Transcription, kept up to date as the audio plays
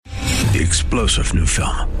The explosive new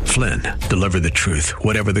film, Flynn, deliver the truth,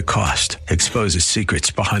 whatever the cost. Exposes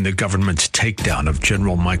secrets behind the government's takedown of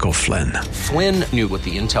General Michael Flynn. Flynn knew what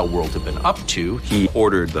the intel world had been up to. He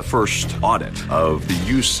ordered the first audit of the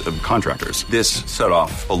use of contractors. This set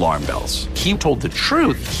off alarm bells. He told the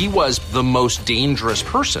truth. He was the most dangerous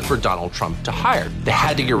person for Donald Trump to hire. They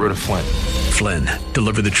had to get rid of Flynn. Flynn,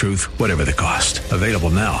 deliver the truth, whatever the cost. Available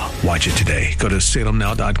now. Watch it today. Go to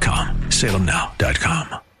salemnow.com.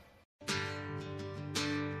 salemnow.com.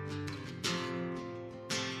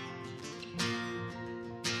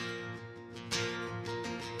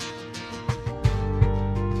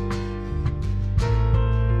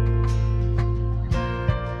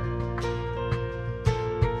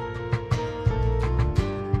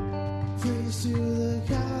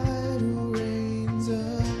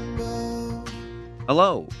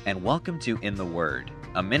 Hello, and welcome to In the Word,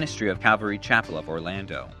 a ministry of Calvary Chapel of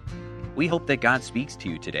Orlando. We hope that God speaks to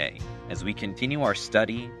you today as we continue our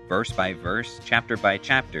study, verse by verse, chapter by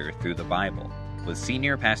chapter, through the Bible, with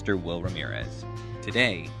Senior Pastor Will Ramirez.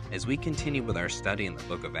 Today, as we continue with our study in the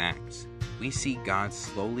book of Acts, we see God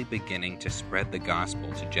slowly beginning to spread the gospel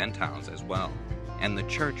to Gentiles as well, and the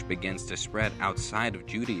church begins to spread outside of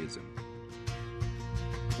Judaism.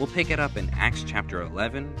 We'll pick it up in Acts chapter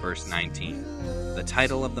 11, verse 19. The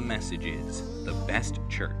title of the message is The Best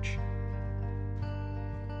Church.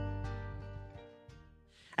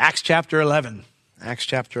 Acts chapter 11. Acts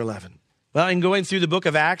chapter 11. Well, in going through the book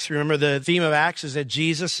of Acts, remember the theme of Acts is that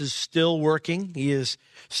Jesus is still working. He is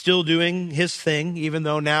still doing his thing, even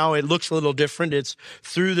though now it looks a little different. It's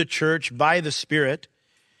through the church by the Spirit.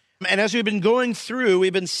 And as we've been going through,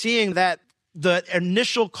 we've been seeing that the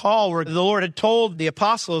initial call where the Lord had told the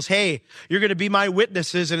apostles, hey, you're going to be my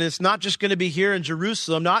witnesses, and it's not just going to be here in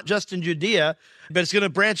Jerusalem, not just in Judea, but it's going to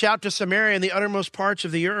branch out to Samaria and the uttermost parts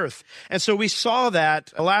of the earth. And so we saw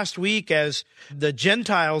that last week as the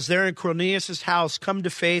Gentiles there in Cornelius' house come to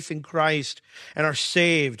faith in Christ and are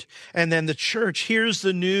saved. And then the church hears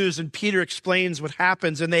the news, and Peter explains what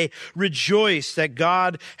happens, and they rejoice that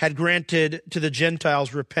God had granted to the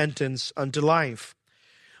Gentiles repentance unto life.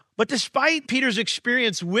 But despite Peter's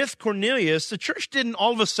experience with Cornelius, the church didn't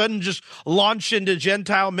all of a sudden just launch into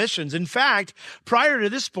Gentile missions. In fact, prior to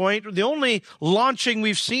this point, the only launching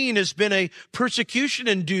we've seen has been a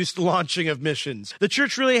persecution-induced launching of missions. The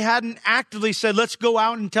church really hadn't actively said, let's go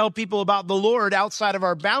out and tell people about the Lord outside of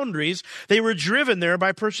our boundaries. They were driven there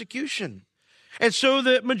by persecution. And so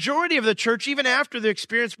the majority of the church, even after the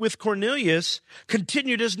experience with Cornelius,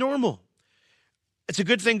 continued as normal. It's a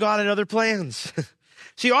good thing God had other plans.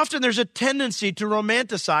 See, often there's a tendency to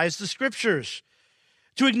romanticize the scriptures,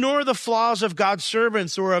 to ignore the flaws of God's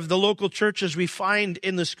servants or of the local churches we find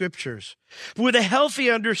in the scriptures. But with a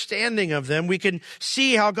healthy understanding of them, we can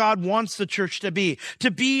see how God wants the church to be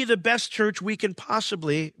the best church we can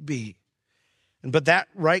possibly be. But that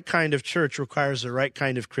right kind of church requires the right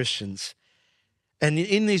kind of Christians. And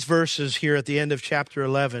in these verses here at the end of chapter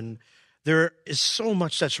 11, there is so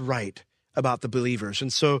much that's right about the believers.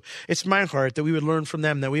 And so it's my heart that we would learn from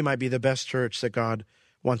them that we might be the best church that God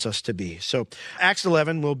wants us to be. So Acts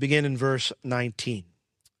 11 will begin in verse 19.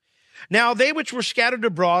 Now they which were scattered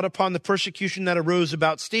abroad upon the persecution that arose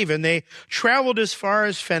about Stephen, they traveled as far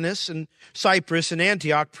as Phoenice and Cyprus and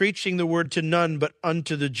Antioch, preaching the word to none but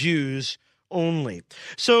unto the Jews only.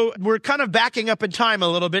 So we're kind of backing up in time a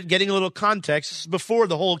little bit, getting a little context. This is before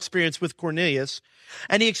the whole experience with Cornelius.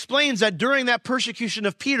 And he explains that during that persecution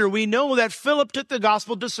of Peter, we know that Philip took the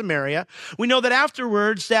gospel to Samaria. We know that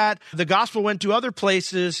afterwards that the gospel went to other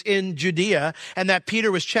places in Judea and that Peter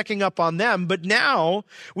was checking up on them. But now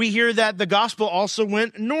we hear that the gospel also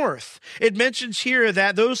went north. It mentions here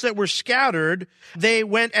that those that were scattered, they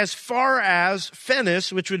went as far as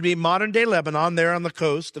Phoenice, which would be modern day Lebanon, there on the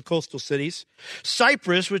coast, the coastal cities.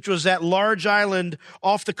 Cyprus, which was that large island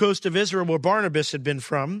off the coast of Israel where Barnabas had been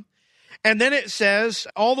from. And then it says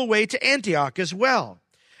all the way to Antioch as well.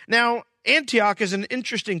 Now, Antioch is an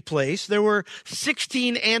interesting place. There were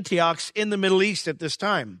 16 Antiochs in the Middle East at this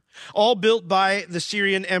time, all built by the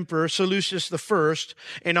Syrian emperor Seleucus I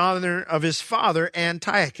in honor of his father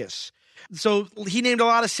Antiochus. So he named a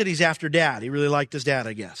lot of cities after dad. He really liked his dad,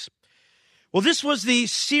 I guess. Well, this was the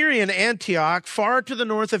Syrian Antioch, far to the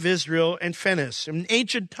north of Israel and Phoenice. In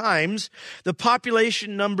ancient times, the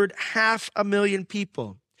population numbered 500,000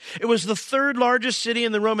 people. It was the third largest city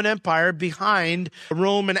in the Roman Empire behind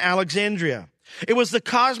Rome and Alexandria. It was the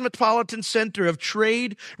cosmopolitan center of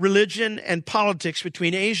trade, religion, and politics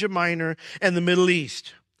between Asia Minor and the Middle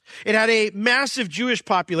East. It had a massive Jewish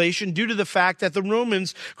population due to the fact that the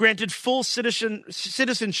Romans granted full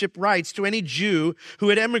citizenship rights to any Jew who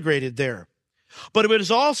had emigrated there. but it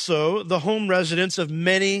was also the home residence of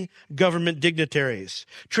many government dignitaries.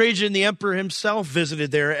 Trajan, the emperor himself,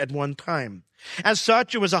 visited there at one time. As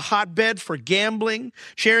such, it was a hotbed for gambling,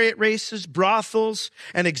 chariot races, brothels,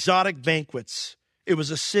 and exotic banquets. It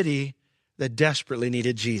was a city that desperately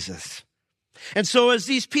needed Jesus. And so as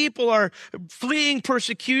these people are fleeing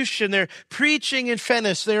persecution, they're preaching in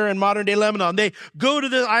Phoenice there in modern-day Lebanon. They go to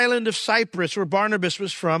the island of Cyprus where Barnabas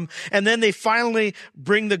was from, and then they finally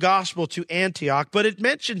bring the gospel to Antioch. But it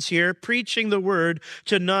mentions here preaching the word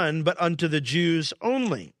to none but unto the Jews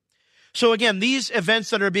only. So again, these events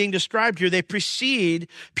that are being described here, they precede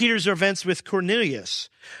Peter's events with Cornelius.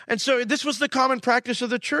 And so this was the common practice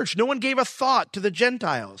of the church. No one gave a thought to the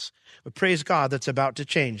Gentiles. But praise God, that's about to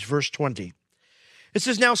change. Verse 20. It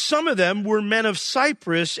says, now some of them were men of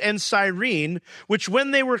Cyprus and Cyrene, which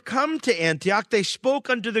when they were come to Antioch, they spoke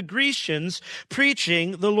unto the Grecians,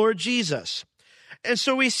 preaching the Lord Jesus. And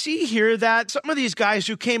so we see here that some of these guys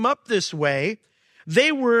who came up this way,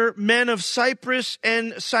 they were men of Cyprus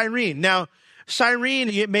and Cyrene. Now, Cyrene,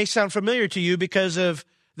 it may sound familiar to you because of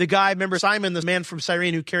the guy, remember Simon, the man from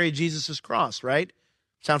Cyrene who carried Jesus' cross, right?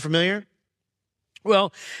 Sound familiar?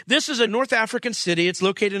 Well, this is a North African city. It's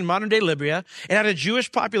located in modern-day Libya. It had a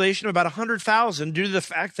Jewish population of about 100,000 due to the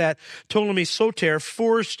fact that Ptolemy Soter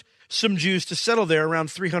forced some Jews to settle there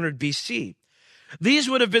around 300 BC. These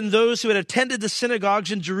would have been those who had attended the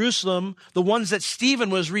synagogues in Jerusalem, the ones that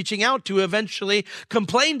Stephen was reaching out to, eventually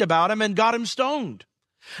complained about him and got him stoned.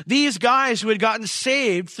 These guys who had gotten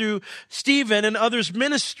saved through Stephen and others'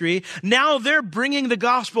 ministry, now they're bringing the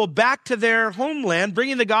gospel back to their homeland,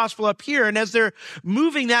 bringing the gospel up here. And as they're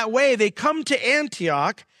moving that way, they come to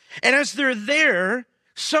Antioch. And as they're there,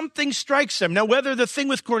 something strikes them. Now, whether the thing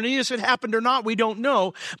with Cornelius had happened or not, we don't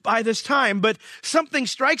know by this time. But something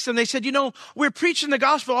strikes them. They said, we're preaching the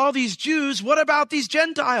gospel to all these Jews. What about these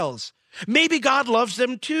Gentiles? Maybe God loves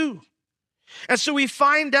them too. And so we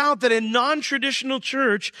find out that a non-traditional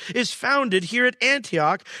church is founded here at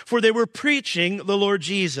Antioch, for they were preaching the Lord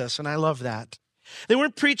Jesus. And I love that. They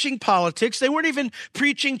weren't preaching politics. They weren't even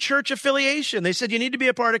preaching church affiliation. They said, you need to be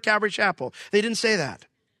a part of Calvary Chapel. They didn't say that.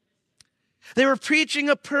 They were preaching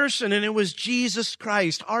a person, and it was Jesus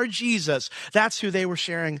Christ, our Jesus. That's who they were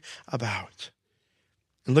sharing about.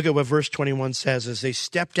 And look at what verse 21 says as they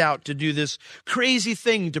stepped out to do this crazy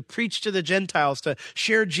thing, to preach to the Gentiles, to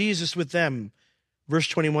share Jesus with them. Verse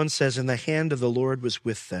 21 says, and the hand of the Lord was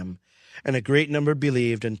with them, and a great number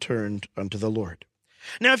believed and turned unto the Lord.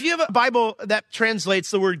 Now, if you have a Bible that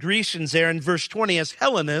translates the word Grecians there in verse 20 as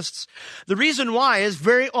Hellenists, the reason why is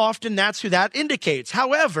very often that's who that indicates.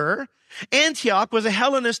 However, Antioch was a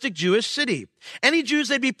Hellenistic Jewish city. Any Jews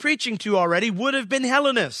they'd be preaching to already would have been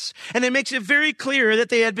Hellenists. And it makes it very clear that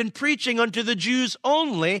they had been preaching unto the Jews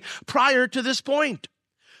only prior to this point.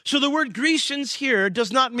 So the word Grecians here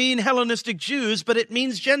does not mean Hellenistic Jews, but it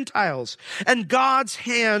means Gentiles. And God's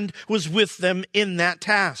hand was with them in that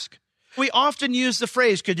task. We often use the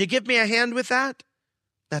phrase, could you give me a hand with that?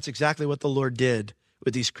 That's exactly what the Lord did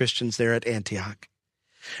with these Christians there at Antioch.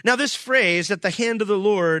 Now, this phrase, that the hand of the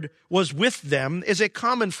Lord was with them, is a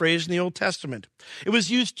common phrase in the Old Testament. It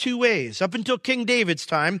was used two ways. Up until King David's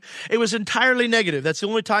time, it was entirely negative. That's the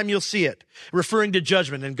only time you'll see it, referring to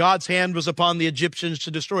judgment. And God's hand was upon the Egyptians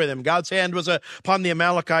to destroy them. God's hand was upon the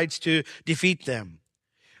Amalekites to defeat them.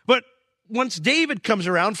 But once David comes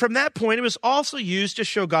around, from that point, it was also used to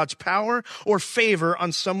show God's power or favor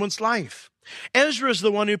on someone's life. Ezra is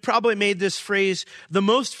the one who probably made this phrase the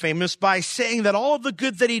most famous by saying that all of the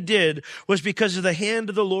good that he did was because of the hand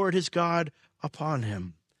of the Lord his God upon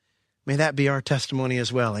him. May that be our testimony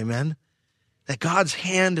as well, amen? That God's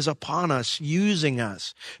hand is upon us, using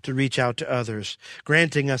us to reach out to others,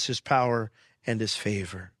 granting us his power and his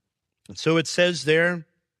favor. And so it says there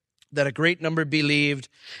that a great number believed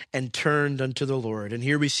and turned unto the Lord. And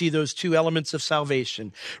here we see those two elements of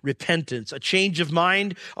salvation: repentance, a change of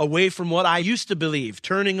mind away from what I used to believe,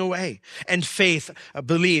 turning away, and faith, a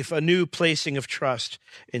belief, a new placing of trust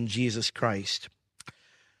in Jesus Christ.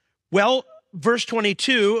 Well, verse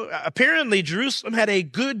 22, apparently Jerusalem had a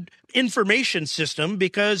good information system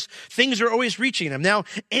because things are always reaching them. Now,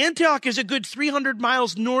 Antioch is a good 300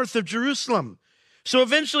 miles north of Jerusalem. So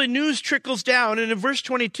eventually news trickles down, and in verse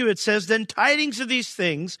 22 it says, then tidings of these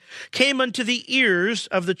things came unto the ears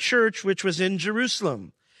of the church which was in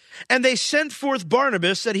Jerusalem. And they sent forth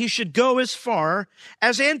Barnabas that he should go as far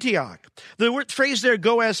as Antioch. The word phrase there,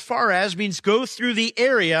 go as far as, means go through the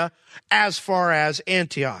area as far as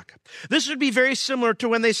Antioch. This would be very similar to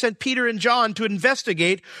when they sent Peter and John to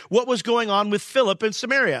investigate what was going on with Philip in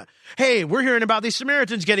Samaria. Hey, we're hearing about these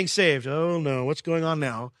Samaritans getting saved. Oh no, what's going on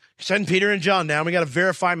now? Send Peter and John down. We got to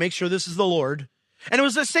verify, make sure this is the Lord. And it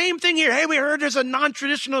was the same thing here. Hey, we heard there's a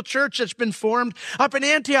non-traditional church that's been formed up in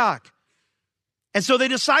Antioch. And so they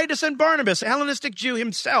decided to send Barnabas, a Hellenistic Jew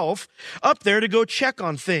himself, up there to go check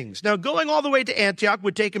on things. Now, going all the way to Antioch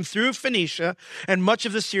would take him through Phoenicia and much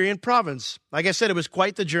of the Syrian province. Like I said, it was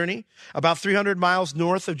quite the journey, about 300 miles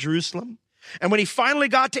north of Jerusalem. And when he finally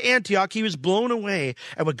got to Antioch, he was blown away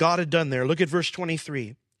at what God had done there. Look at verse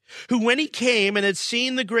 23. Who, when he came and had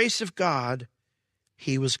seen the grace of God,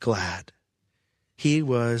 he was glad. He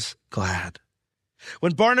was glad.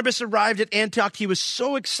 When Barnabas arrived at Antioch, he was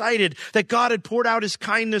so excited that God had poured out his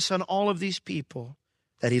kindness on all of these people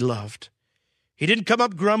that he loved. He didn't come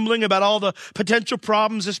up grumbling about all the potential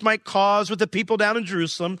problems this might cause with the people down in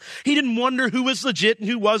Jerusalem. He didn't wonder who was legit and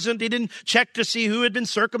who wasn't. He didn't check to see who had been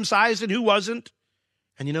circumcised and who wasn't.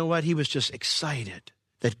 And you know what? He was just excited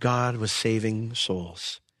that God was saving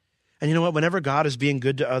souls. And you know what? Whenever God is being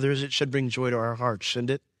good to others, it should bring joy to our hearts,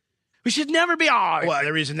 shouldn't it? We should never be, well,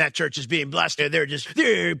 the reason that church is being blessed,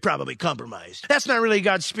 they're probably compromised. That's not really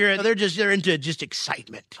God's spirit. They're into just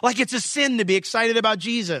excitement. Like it's a sin to be excited about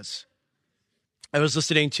Jesus. I was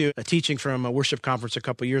listening to a teaching from a worship conference a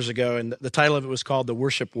couple years ago, and the title of it was called The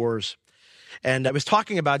Worship Wars. And I was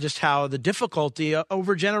talking about just how the difficulty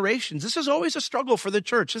over generations, this is always a struggle for the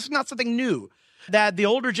church. This is not something new. That the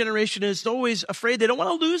older generation is always afraid they don't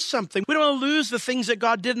want to lose something. We don't want to lose the things that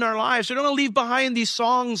God did in our lives. We don't want to leave behind these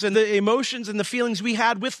songs and the emotions and the feelings we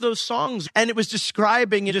had with those songs. And it was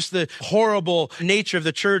describing just the horrible nature of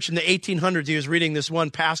the church in the 1800s. He was reading this one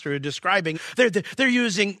pastor describing they're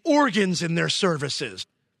using organs in their services.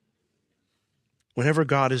 Whenever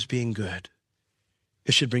God is being good,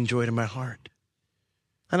 it should bring joy to my heart.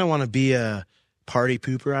 I don't want to be a party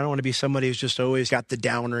pooper. I don't want to be somebody who's just always got the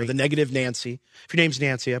downer, the negative Nancy. If your name's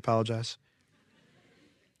Nancy, I apologize.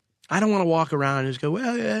 I don't want to walk around and just go,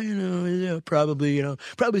 well, yeah,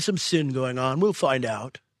 probably some sin going on. We'll find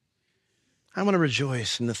out. I want to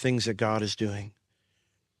rejoice in the things that God is doing.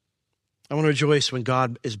 I want to rejoice when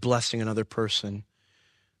God is blessing another person.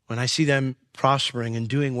 When I see them prospering and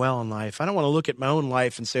doing well in life, I don't want to look at my own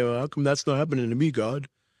life and say, well, how come that's not happening to me, God?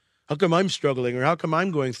 How come I'm struggling, or how come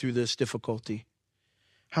I'm going through this difficulty?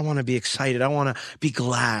 I want to be excited. I want to be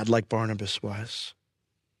glad like Barnabas was.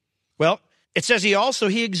 Well, it says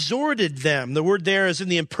he exhorted them. The word there is in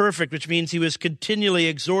the imperfect, which means he was continually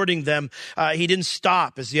exhorting them. He didn't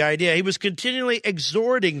stop is the idea. He was continually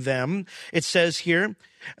exhorting them, it says here,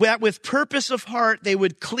 that with purpose of heart they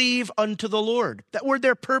would cleave unto the Lord. That word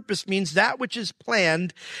there, purpose, means that which is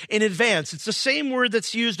planned in advance. It's the same word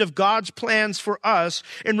that's used of God's plans for us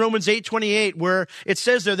in Romans 8:28, where it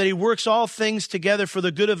says there that he works all things together for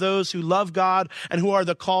the good of those who love God and who are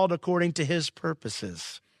the called according to his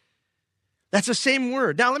purposes. That's the same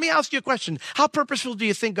word. Now, let me ask you a question. How purposeful do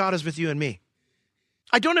you think God is with you and me?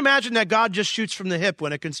 I don't imagine that God just shoots from the hip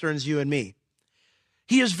when it concerns you and me.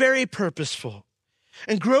 He is very purposeful.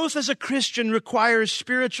 And growth as a Christian requires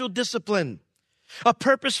spiritual discipline, a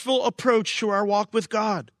purposeful approach to our walk with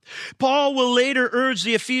God. Paul will later urge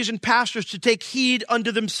the Ephesian pastors to take heed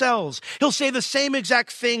unto themselves. He'll say the same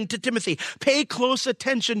exact thing to Timothy. Pay close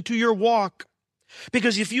attention to your walk.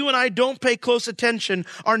 Because if you and I don't pay close attention,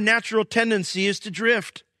 our natural tendency is to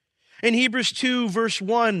drift. In Hebrews 2, verse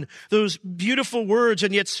 1, those beautiful words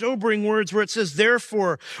and yet sobering words where it says,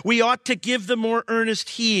 therefore, we ought to give the more earnest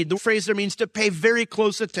heed. The phrase there means to pay very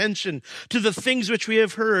close attention to the things which we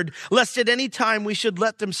have heard, lest at any time we should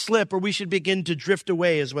let them slip or we should begin to drift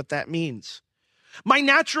away is what that means. My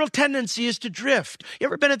natural tendency is to drift. You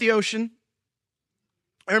ever been at the ocean?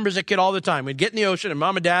 I remember as a kid all the time, we'd get in the ocean and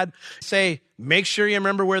mom and dad say, make sure you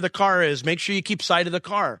remember where the car is. Make sure you keep sight of the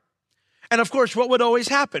car. And of course, what would always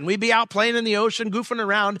happen? We'd be out playing in the ocean, goofing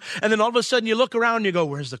around, and then all of a sudden you look around and you go,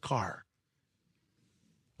 where's the car?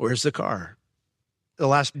 Where's the car? The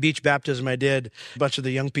last beach baptism I did, a bunch of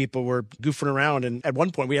the young people were goofing around, and at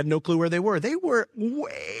one point we had no clue where they were. They were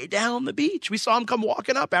way down the beach. We saw them come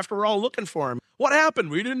walking up after we're all looking for them. What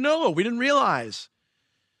happened? We didn't know. We didn't realize.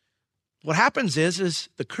 What happens is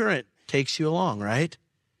the current takes you along, right?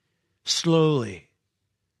 Slowly,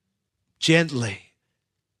 gently,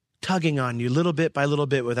 tugging on you little bit by little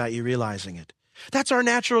bit without you realizing it. That's our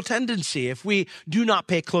natural tendency if we do not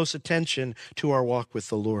pay close attention to our walk with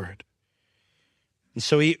the Lord. And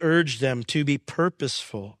so he urged them to be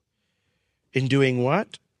purposeful in doing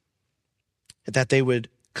what? that they would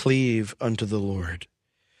cleave unto the Lord.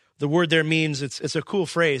 The word there means, it's a cool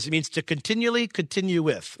phrase. It means to continually continue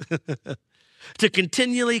with. To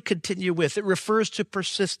continually continue with. It refers to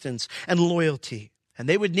persistence and loyalty. And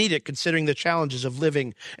they would need it considering the challenges of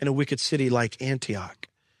living in a wicked city like Antioch.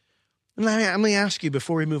 And let me ask you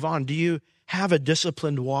before we move on, do you have a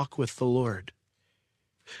disciplined walk with the Lord?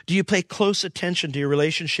 Do you pay close attention to your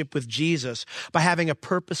relationship with Jesus by having a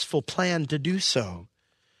purposeful plan to do so?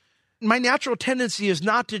 My natural tendency is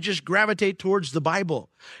not to just gravitate towards the Bible.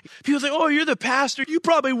 People say, oh, you're the pastor. You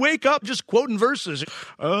probably wake up just quoting verses.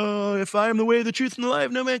 Oh, if I am the way, the truth, and the life,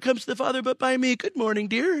 no man comes to the Father but by me. Good morning,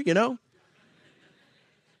 dear, you know.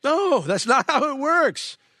 No, that's not how it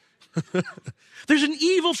works. There's an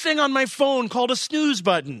evil thing on my phone called a snooze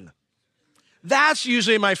button. That's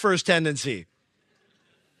usually my first tendency.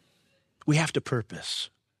 We have to purpose.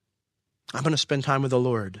 I'm going to spend time with the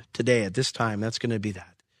Lord today at this time. That's going to be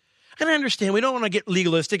that. And I understand we don't want to get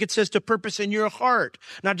legalistic. It says to purpose in your heart,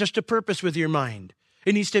 not just to purpose with your mind.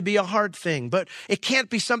 It needs to be a heart thing, but it can't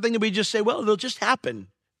be something that we just say, well, it'll just happen.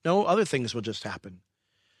 No, other things will just happen.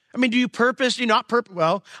 I mean, do you purpose? Do you not purpose?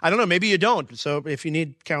 Well, I don't know. Maybe you don't. So if you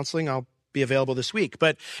need counseling, I'll be available this week.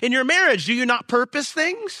 But in your marriage, do you not purpose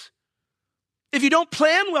things? If you don't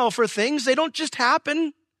plan well for things, they don't just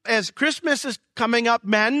happen. As Christmas is coming up,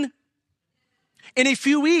 men, in a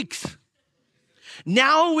few weeks,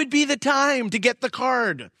 now would be the time to get the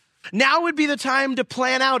card. Now would be the time to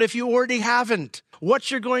plan out, if you already haven't,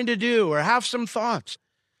 what you're going to do or have some thoughts.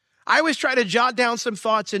 I always try to jot down some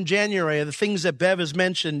thoughts in January of the things that Bev has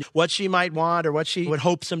mentioned, what she might want or what she would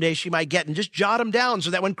hope someday she might get, and just jot them down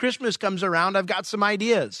so that when Christmas comes around, I've got some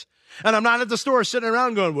ideas. And I'm not at the store sitting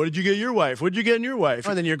around going, what did you get your wife? What did you get in your wife?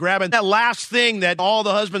 And then you're grabbing that last thing that all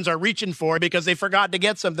the husbands are reaching for because they forgot to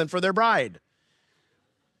get something for their bride.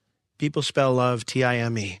 People spell love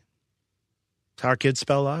T-I-M-E. That's how our kids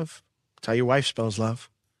spell love. That's how your wife spells love.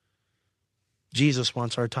 Jesus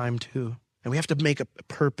wants our time too. And we have to make a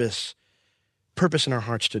purpose in our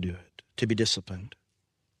hearts to do it, to be disciplined.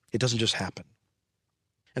 It doesn't just happen.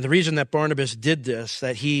 And the reason that Barnabas did this,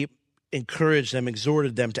 that he encouraged them,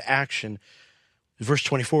 exhorted them to action, verse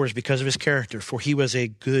 24, is because of his character. For he was a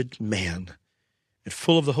good man and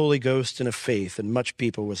full of the Holy Ghost and of faith, and much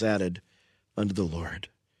people was added unto the Lord.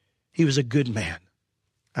 He was a good man.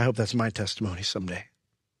 I hope that's my testimony someday.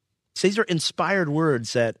 So these are inspired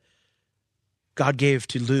words that God gave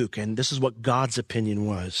to Luke, and this is what God's opinion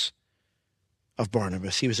was of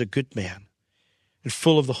Barnabas. He was a good man and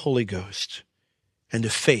full of the Holy Ghost and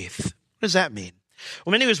of faith. What does that mean?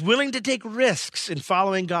 Well, he was willing to take risks in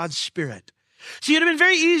following God's Spirit. See, it would have been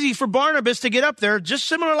very easy for Barnabas to get up there, just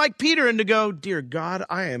similar like Peter, and to go, dear God,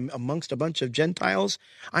 I am amongst a bunch of Gentiles.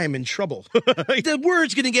 I am in trouble. The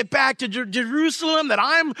word's going to get back to Jerusalem that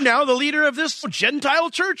I'm now the leader of this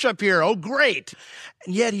Gentile church up here. Oh, great.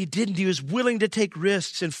 And yet he didn't. He was willing to take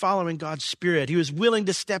risks in following God's Spirit. He was willing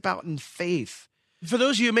to step out in faith. For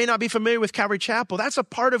those of you who may not be familiar with Calvary Chapel, that's a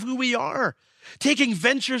part of who we are. Taking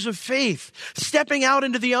ventures of faith, stepping out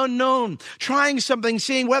into the unknown, trying something,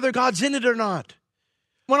 seeing whether God's in it or not.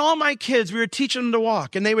 When all my kids, we were teaching them to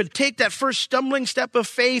walk, and they would take that first stumbling step of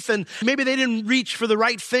faith, and maybe they didn't reach for the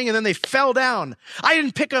right thing, and then they fell down. I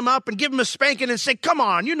didn't pick them up and give them a spanking and say, come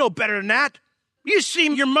on, you know better than that. You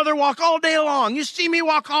see your mother walk all day long. You see me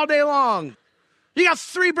walk all day long. You got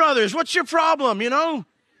 3 brothers. What's your problem, you know?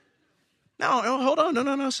 No, hold on.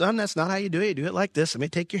 No, son, that's not how you do it. You do it like this. Let me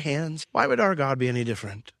take your hands. Why would our God be any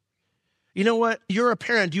different? You know what? You're a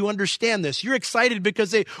parent. You understand this. You're excited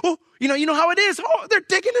because you know how it is. Oh, they're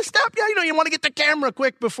taking a step. Yeah, you want to get the camera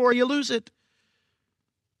quick before you lose it.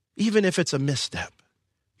 Even if it's a misstep,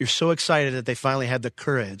 you're so excited that they finally had the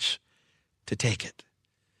courage to take it.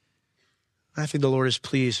 I think the Lord is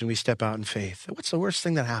pleased when we step out in faith. What's the worst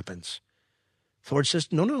thing that happens? The Lord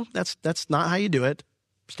says, no, that's not how you do it.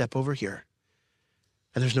 Step over here.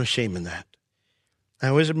 And there's no shame in that. I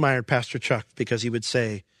always admired Pastor Chuck because he would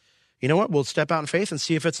say, you know what? We'll step out in faith and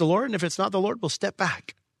see if it's the Lord. And if it's not the Lord, we'll step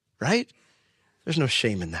back. Right? There's no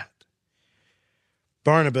shame in that.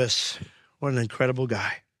 Barnabas, what an incredible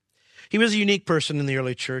guy. He was a unique person in the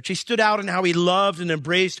early church. He stood out in how he loved and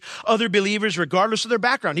embraced other believers regardless of their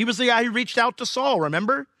background. He was the guy who reached out to Saul,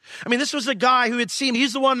 remember? I mean, this was the guy who had seen,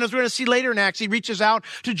 he's the one, as we're going to see later in Acts, he reaches out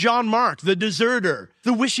to John Mark, the deserter,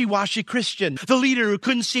 the wishy-washy Christian, the leader who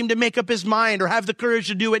couldn't seem to make up his mind or have the courage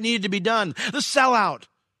to do what needed to be done, the sellout,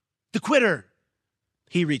 the quitter.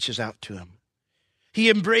 He reaches out to him. He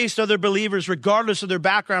embraced other believers regardless of their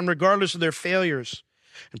background, regardless of their failures.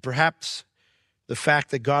 And perhaps the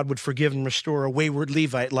fact that God would forgive and restore a wayward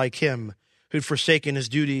Levite like him who'd forsaken his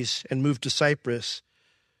duties and moved to Cyprus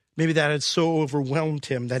Maybe that had so overwhelmed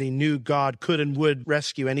him that he knew God could and would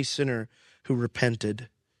rescue any sinner who repented.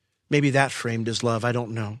 Maybe that framed his love. I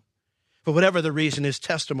don't know. But whatever the reason, his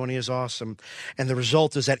testimony is awesome. And the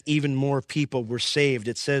result is that even more people were saved.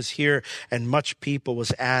 It says here, and much people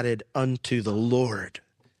was added unto the Lord.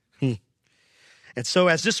 And so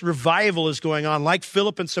as this revival is going on, like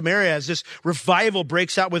Philip in Samaria, as this revival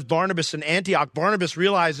breaks out with Barnabas in Antioch, Barnabas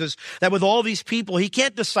realizes that with all these people, he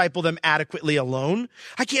can't disciple them adequately alone.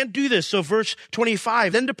 I can't do this. So verse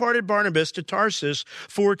 25, then departed Barnabas to Tarsus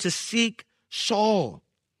for to seek Saul.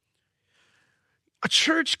 A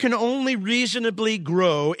church can only reasonably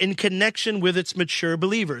grow in connection with its mature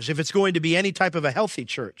believers if it's going to be any type of a healthy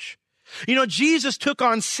church. You know, Jesus took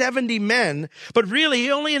on 70 men, but really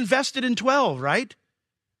he only invested in 12, right?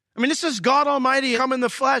 I mean, this is God Almighty come in the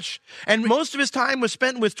flesh. And most of his time was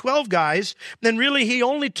spent with 12 guys. And really he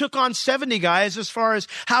only took on 70 guys as far as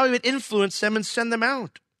how he would influence them and send them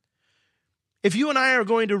out. If you and I are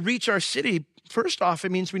going to reach our city, first off,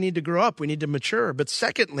 it means we need to grow up. We need to mature. But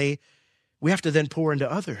secondly, we have to then pour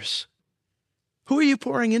into others. Who are you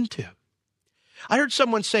pouring into? I heard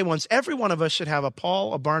someone say once, every one of us should have a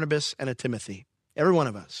Paul, a Barnabas, and a Timothy. Every one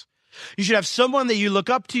of us. You should have someone that you look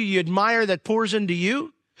up to, you admire, that pours into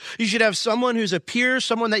you. You should have someone who's a peer,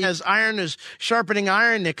 someone that has iron is sharpening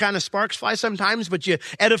iron. It kind of sparks fly sometimes, but you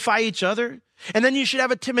edify each other. And then you should have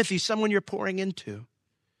a Timothy, someone you're pouring into.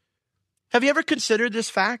 Have you ever considered this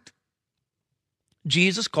fact?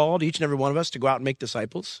 Jesus called each and every one of us to go out and make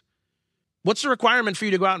disciples. What's the requirement for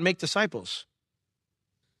you to go out and make disciples?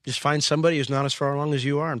 Just find somebody who's not as far along as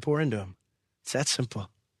you are and pour into them. It's that simple.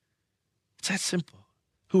 It's that simple.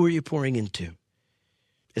 Who are you pouring into?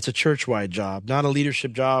 It's a church-wide job, not a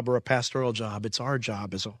leadership job or a pastoral job. It's our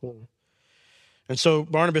job as a whole. And so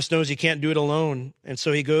Barnabas knows he can't do it alone. And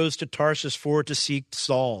so he goes to Tarsus for to seek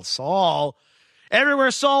Saul. Saul, everywhere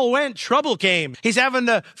Saul went, trouble came. He's having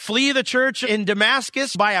to flee the church in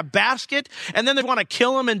Damascus by a basket. And then they want to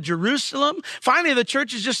kill him in Jerusalem. Finally, the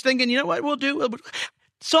church is just thinking, you know what we'll do?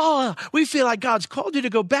 Saul, we feel like God's called you to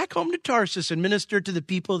go back home to Tarsus and minister to the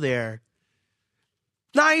people there.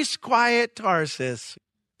 Nice, quiet Tarsus.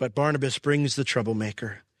 But Barnabas brings the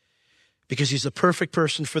troublemaker because he's the perfect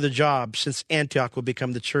person for the job, since Antioch will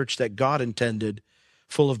become the church that God intended,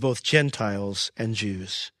 full of both Gentiles and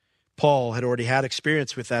Jews. Paul had already had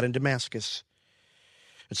experience with that in Damascus.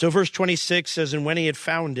 And so verse 26 says, and when he had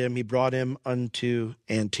found him, he brought him unto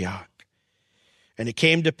Antioch. And it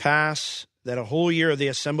came to pass that a whole year they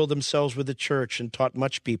assembled themselves with the church and taught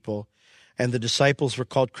much people, and the disciples were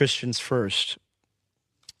called Christians first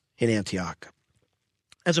in Antioch.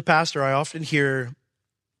 As a pastor, I often hear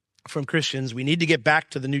from Christians, we need to get back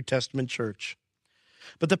to the New Testament church.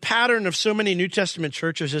 But the pattern of so many New Testament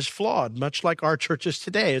churches is flawed, much like our churches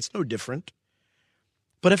today. It's no different.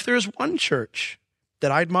 But if there's one church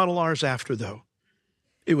that I'd model ours after, though,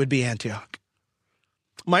 it would be Antioch.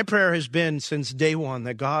 My prayer has been since day one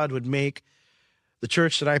that God would make the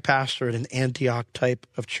church that I pastored an Antioch type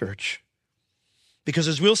of church. Because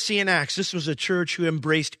as we'll see in Acts, this was a church who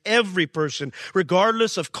embraced every person,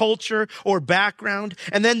 regardless of culture or background,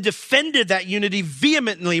 and then defended that unity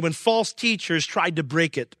vehemently when false teachers tried to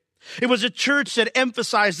break it. It was a church that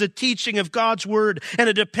emphasized the teaching of God's word and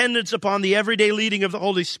a dependence upon the everyday leading of the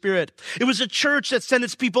Holy Spirit. It was a church that sent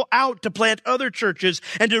its people out to plant other churches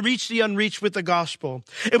and to reach the unreached with the gospel.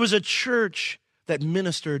 It was a church that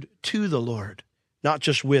ministered to the Lord, not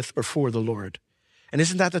just with or for the Lord. And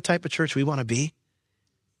isn't that the type of church we want to be?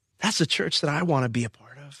 That's the church that I want to be a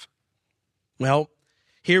part of. Well,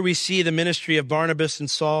 here we see the ministry of Barnabas and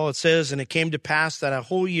Saul. It says, and it came to pass that a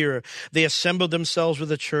whole year they assembled themselves with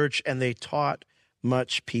the church and they taught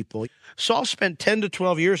much people. Saul spent 10 to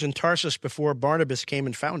 12 years in Tarsus before Barnabas came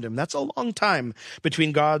and found him. That's a long time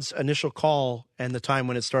between God's initial call and the time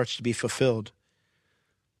when it starts to be fulfilled.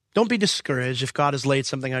 Don't be discouraged if God has laid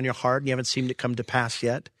something on your heart and you haven't seen it come to pass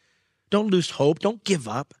yet. Don't lose hope. Don't give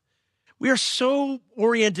up. We are so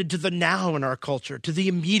oriented to the now in our culture, to the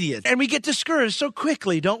immediate. And we get discouraged so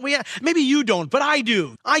quickly, don't we? Maybe you don't, but I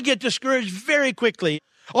do. I get discouraged very quickly.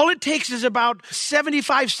 All it takes is about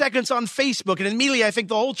 75 seconds on Facebook, and immediately I think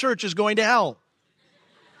the whole church is going to hell.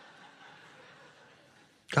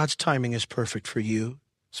 God's timing is perfect for you.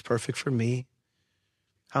 It's perfect for me.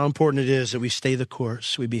 How important it is that we stay the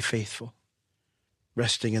course, we be faithful,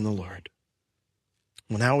 resting in the Lord.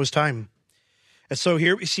 Well, now it was time. And so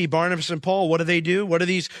here we see Barnabas and Paul. What do? What are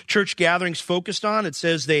these church gatherings focused on? It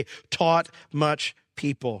says they taught much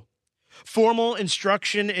people. formal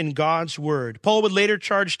instruction in God's word. Paul would later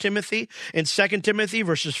charge Timothy in 2 Timothy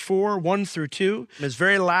verses 4, 1 through 2, his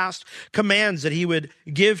very last commands that he would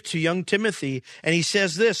give to young Timothy. And he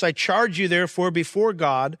says this, I charge you therefore before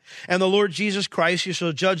God and the Lord Jesus Christ, you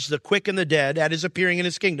shall judge the quick and the dead at his appearing in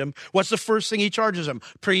his kingdom. What's the first thing he charges him?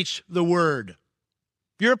 Preach the word.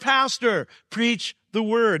 You're a pastor. Preach the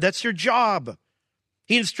word. That's your job.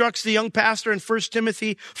 He instructs the young pastor in 1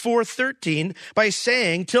 Timothy 4:13 by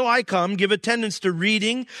saying, till I come, give attendance to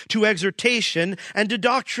reading, to exhortation, and to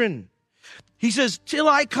doctrine. He says, till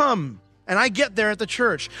I come, and I get there at the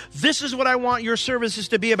church. This is what I want your services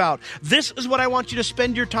to be about. This is what I want you to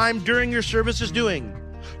spend your time during your services doing.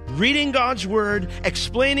 Reading God's word,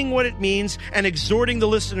 explaining what it means, and exhorting the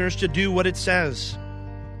listeners to do what it says.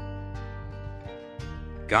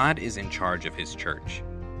 God is in charge of his church.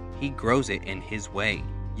 He grows it in his way,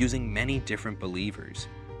 using many different believers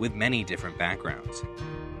with many different backgrounds.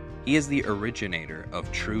 He is the originator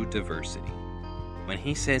of true diversity. When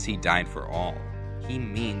he says he died for all, he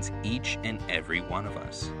means each and every one of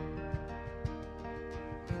us.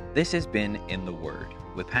 This has been In the Word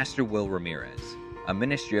with Pastor Will Ramirez, a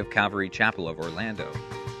ministry of Calvary Chapel of Orlando.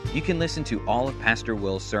 You can listen to all of Pastor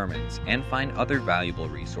Will's sermons and find other valuable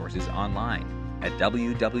resources online at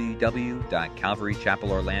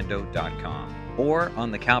www.calvarychapelorlando.com or on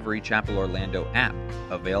the Calvary Chapel Orlando app,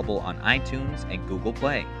 available on iTunes and Google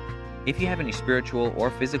Play. If you have any spiritual or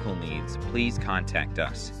physical needs, please contact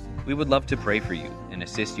us. We would love to pray for you and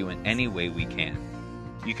assist you in any way we can.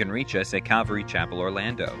 You can reach us at Calvary Chapel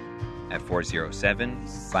Orlando at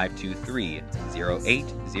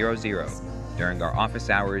 407-523-0800 during our office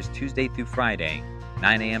hours Tuesday through Friday,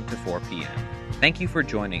 9 a.m. to 4 p.m. Thank you for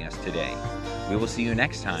joining us today. We will see you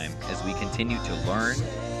next time as we continue to learn,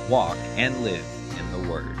 walk, and live in the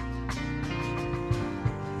Word.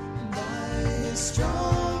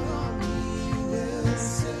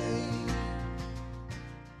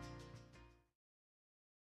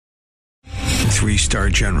 Three-star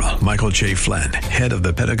General Michael J. Flynn, head of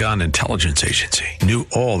the Pentagon Intelligence Agency, knew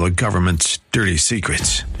all the government's dirty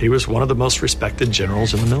secrets. He was one of the most respected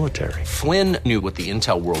generals in the military. Flynn knew what the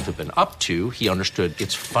intel world had been up to. He understood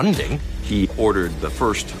its funding. He ordered the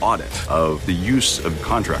first audit of the use of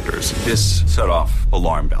contractors. This set off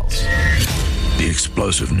alarm bells. The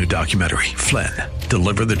explosive new documentary, Flynn,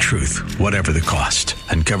 Deliver the Truth, Whatever the Cost,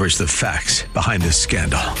 uncovers the facts behind this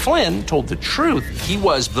scandal. Flynn told the truth. He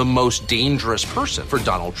was the most dangerous person for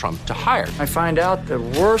Donald Trump to hire. I find out the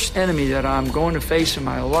worst enemy that I'm going to face in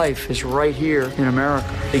my life is right here in America.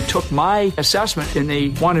 They took my assessment and they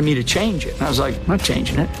wanted me to change it. And I was like, I'm not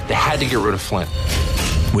changing it. They had to get rid of Flynn.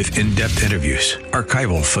 With in-depth interviews,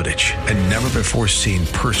 archival footage, and never-before-seen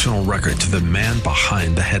personal records of the man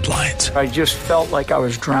behind the headlines. I just felt like I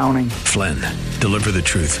was drowning. Flynn, Deliver the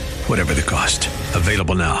Truth, Whatever the Cost.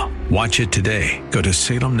 Available now. Watch it today. Go to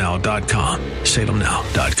salemnow.com.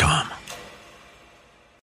 salemnow.com.